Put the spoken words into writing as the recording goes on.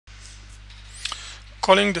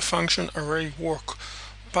Calling the function array work,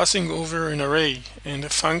 passing over an array and a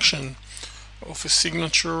function of a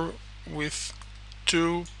signature with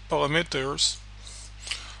two parameters,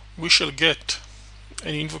 we shall get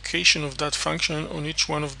an invocation of that function on each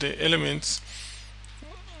one of the elements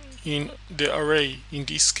in the array. In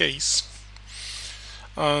this case,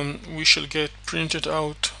 we shall get printed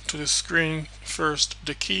out to the screen first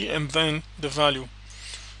the key and then the value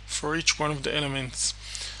for each one of the elements.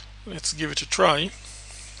 Let's give it a try.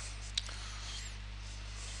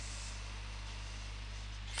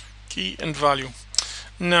 Key and value.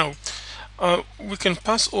 Now we can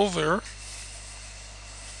pass over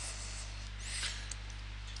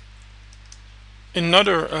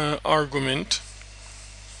another argument.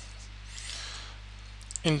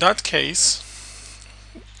 In that case,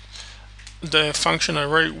 the function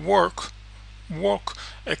array work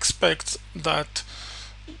expects that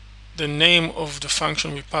the name of the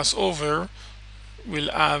function we pass over will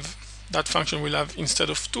have, that function will have, instead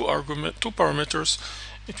of two parameters,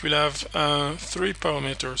 it will have 3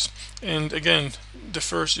 parameters. And again, the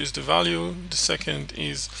first is the value, the second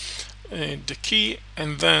is the key,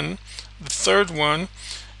 and then the third one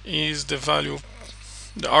is the value,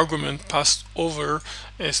 the argument passed over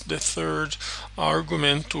as the third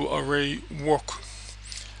argument to array work.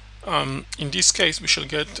 In this case, we shall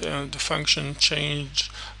get the function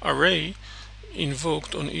change array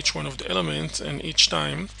invoked on each one of the elements, and each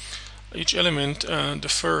time, each element, the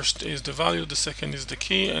first is the value, the second is the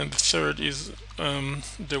key, and the third is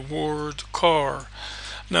the word car.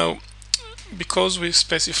 Now, because we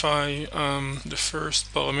specify the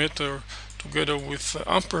first parameter together with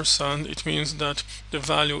ampersand, it means that the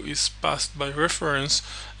value is passed by reference,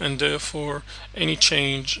 and therefore any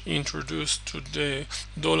change introduced to the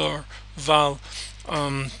 $val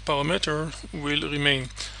parameter will remain.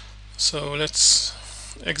 So let's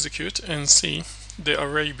execute and see the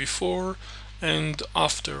array before and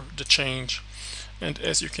after the change. And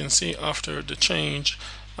as you can see, after the change,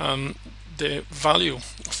 the value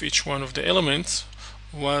of each one of the elements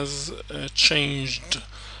was changed,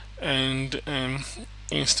 and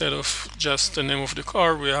instead of just the name of the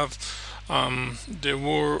car, we have the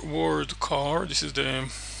word car. This is the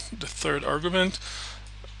third argument,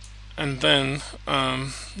 and then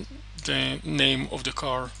the name of the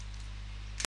car.